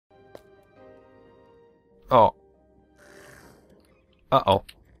Oh. Uh-oh.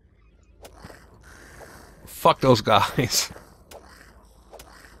 Fuck those guys.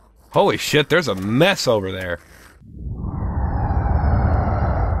 Holy shit, there's a mess over there.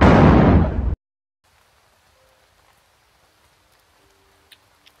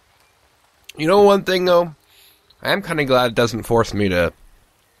 You know one thing, though? I am kind of glad it doesn't force me to...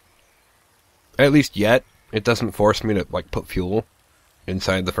 At least yet, it doesn't force me to, like, put fuel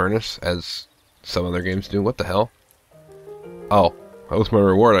inside the furnace, as some other games do. What the hell? Oh, that was my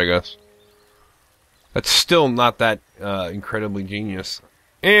reward, I guess. That's still not that incredibly genius.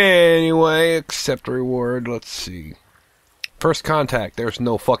 Anyway, accept reward. Let's see. First contact. There's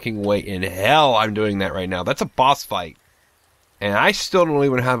no fucking way in hell I'm doing that right now. That's a boss fight. And I still don't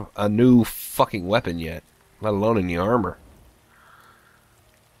even have a new fucking weapon yet. Let alone any armor.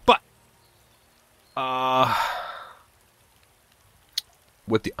 But,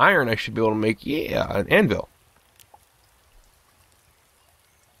 with the iron I should be able to make, yeah, an anvil.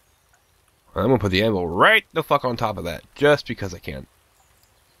 I'm gonna put the anvil right the fuck on top of that, just because I can.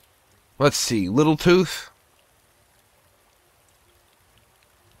 Let's see, Little Tooth.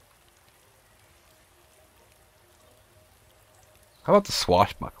 How about the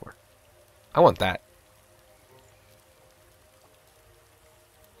swashbuckler? I want that.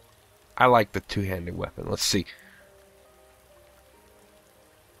 I like the two-handed weapon. Let's see.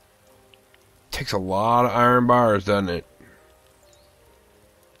 Takes a lot of iron bars, doesn't it?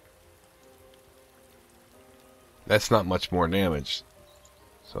 That's not much more damage.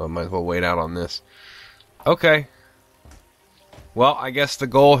 So I might as well wait out on this. Okay. Well, I guess the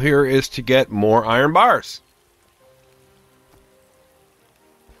goal here is to get more iron bars.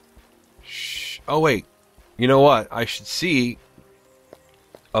 Shh. Oh, wait. You know what? I should see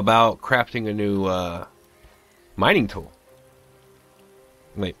about crafting a new mining tool.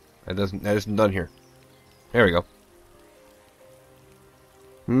 Wait. That isn't done here. There we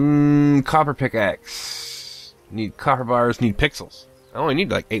go. Copper pickaxe. Need copper bars, need pixels. I only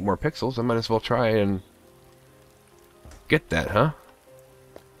need like 8 more pixels. I might as well try and get that, huh?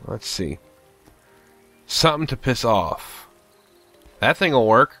 Let's see. Something to piss off. That thing will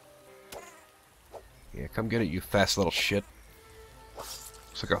work. Yeah, come get it, you fast little shit.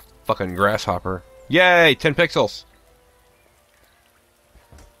 Looks like a fucking grasshopper. Yay! 10 pixels!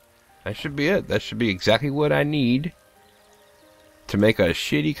 That should be it. That should be exactly what I need to make a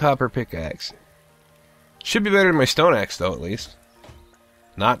shitty copper pickaxe. Should be better than my stone axe, though, at least.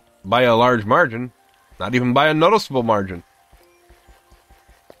 Not by a large margin. Not even by a noticeable margin.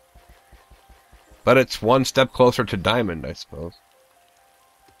 But it's one step closer to diamond, I suppose.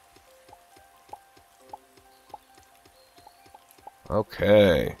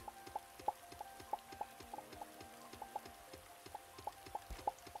 Okay.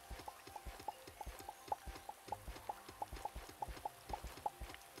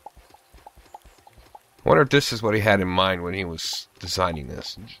 I wonder if this is what he had in mind when he was designing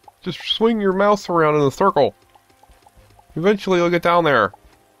this. Just swing your mouse around in a circle. Eventually you'll get down there.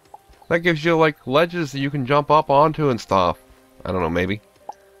 That gives you, like, ledges that you can jump up onto and stuff. I don't know, maybe.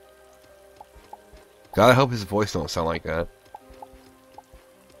 God, I hope his voice don't sound like that.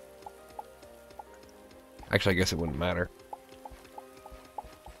 Actually, I guess it wouldn't matter.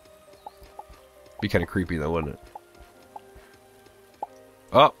 Be kind of creepy, though, wouldn't it?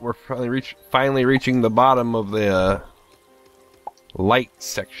 Oh, we're finally reaching the bottom of the light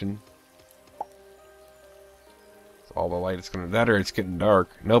section. It's all the light is gonna... That or it's getting dark.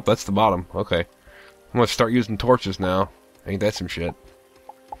 Nope, that's the bottom. Okay. I'm gonna start using torches now. Ain't that some shit?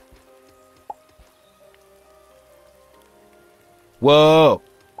 Whoa!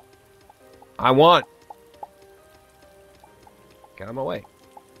 I want... Get out of my way.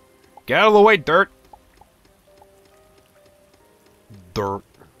 Get out of the way, dirt! Dirt.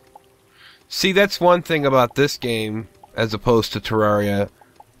 See, that's one thing about this game, as opposed to Terraria,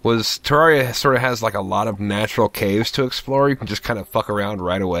 was Terraria sort of has like a lot of natural caves to explore. You can just kind of fuck around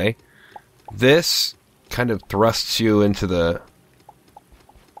right away. This kind of thrusts you into the...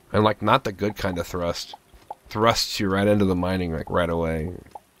 And like, not the good kind of thrust. Thrusts you right into the mining, like, right away.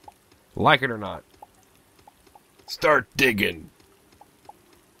 Like it or not. Start digging.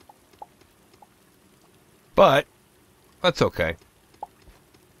 But, that's okay.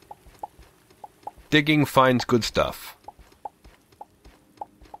 Digging finds good stuff.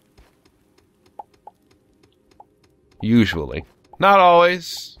 Usually. Not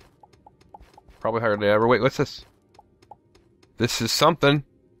always. Probably hardly ever. Wait, what's this? This is something.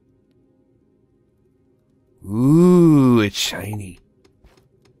 Ooh, it's shiny.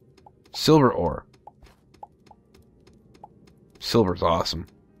 Silver ore. Silver's awesome.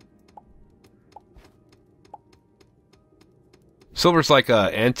 Silver's like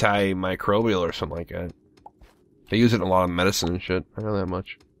antimicrobial or something like that. They use it in a lot of medicine and shit. I know that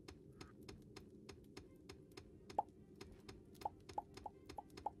much.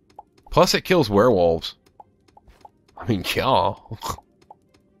 Plus, it kills werewolves. I mean, yeah.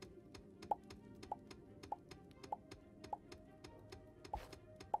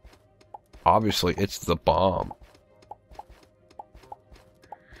 Obviously, it's the bomb.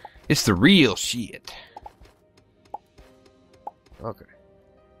 It's the real shit. Okay.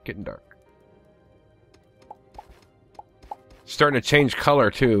 Getting dark. Starting to change color,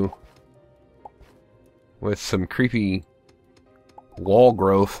 too. With some creepy wall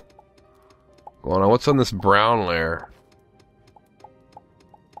growth going on. What's on this brown layer?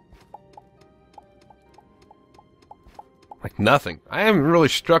 Like nothing. I haven't really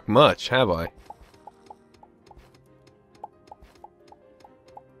struck much, have I?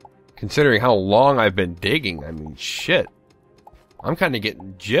 Considering how long I've been digging, I mean, shit. I'm kind of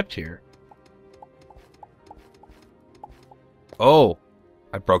getting gypped here. Oh,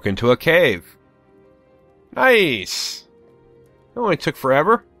 I broke into a cave. Nice. It only took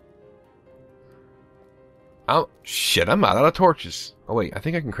forever. Oh, shit, I'm out of torches. Oh, wait, I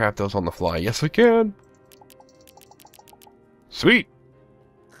think I can craft those on the fly. Yes, I can. Sweet.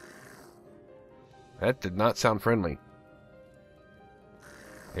 That did not sound friendly.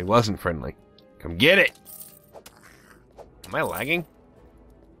 It wasn't friendly. Come get it. Am I lagging?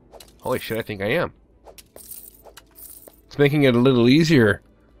 Holy shit, I think I am. It's making it a little easier.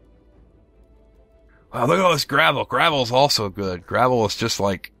 Wow, look at all this gravel. Gravel's also good. Gravel is just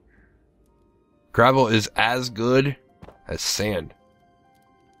like... Gravel is as good as sand.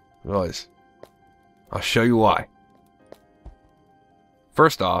 Realize. I'll show you why.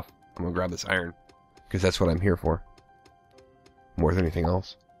 First off, I'm gonna grab this iron. Because that's what I'm here for. More than anything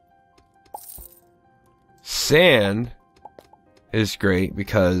else. Sand is great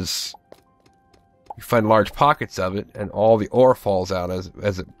because you find large pockets of it and all the ore falls out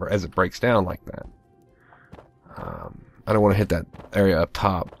as it breaks down like that. I don't want to hit that area up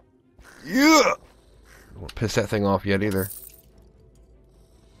top. Yeah! I don't want to piss that thing off yet either.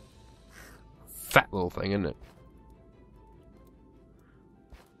 Fat little thing, isn't it?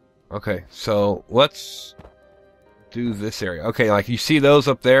 Okay, so let's do this area. Okay, like you see those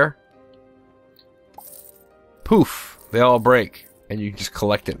up there? Poof! They all break. And you just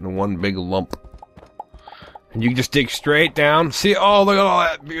collect it in one big lump. And you can just dig straight down. See? Oh, look at all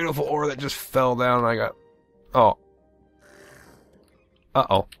that beautiful ore that just fell down. I got... Oh.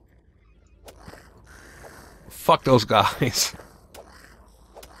 Uh-oh. Fuck those guys.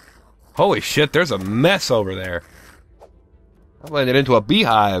 Holy shit, there's a mess over there. I landed into a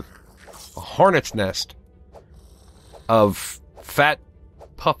beehive. A hornet's nest. Of fat,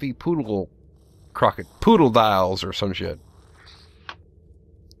 puffy poodle dials or some shit.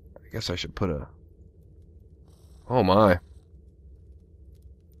 I guess I should put a... Oh my.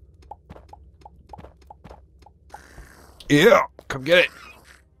 Yeah! Come get it!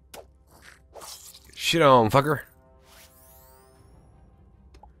 Shit on, fucker.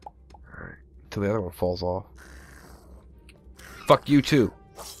 Alright. Until the other one falls off. Fuck you too.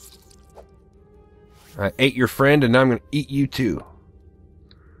 I ate your friend and now I'm gonna eat you too.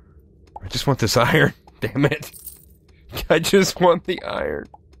 I just want this iron. Damn it. I just want the iron.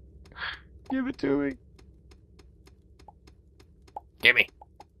 Give it to me. Gimme.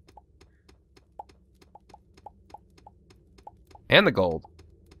 And the gold.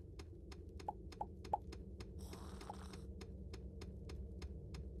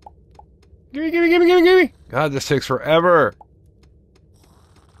 Gimme. God, this takes forever.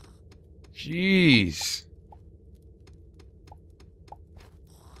 Jeez.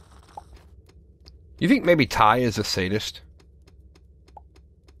 You think maybe Ty is a sadist?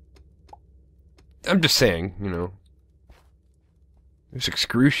 I'm just saying, you know. It's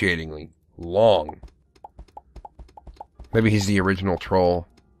excruciatingly long. Maybe he's the original troll.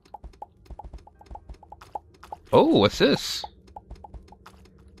 Oh, what's this?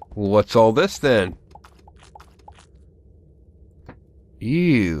 What's all this then?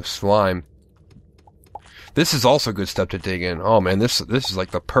 Ew, slime. This is also good stuff to dig in. Oh man, this is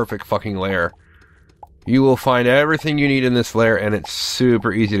like the perfect fucking lair. You will find everything you need in this lair, and it's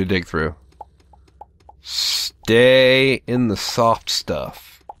super easy to dig through. Stay in the soft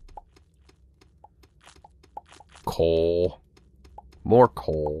stuff. Coal. More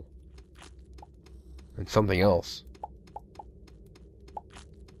coal. And something else.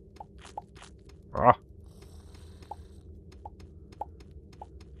 Ah.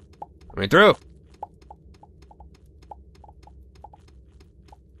 Let me through.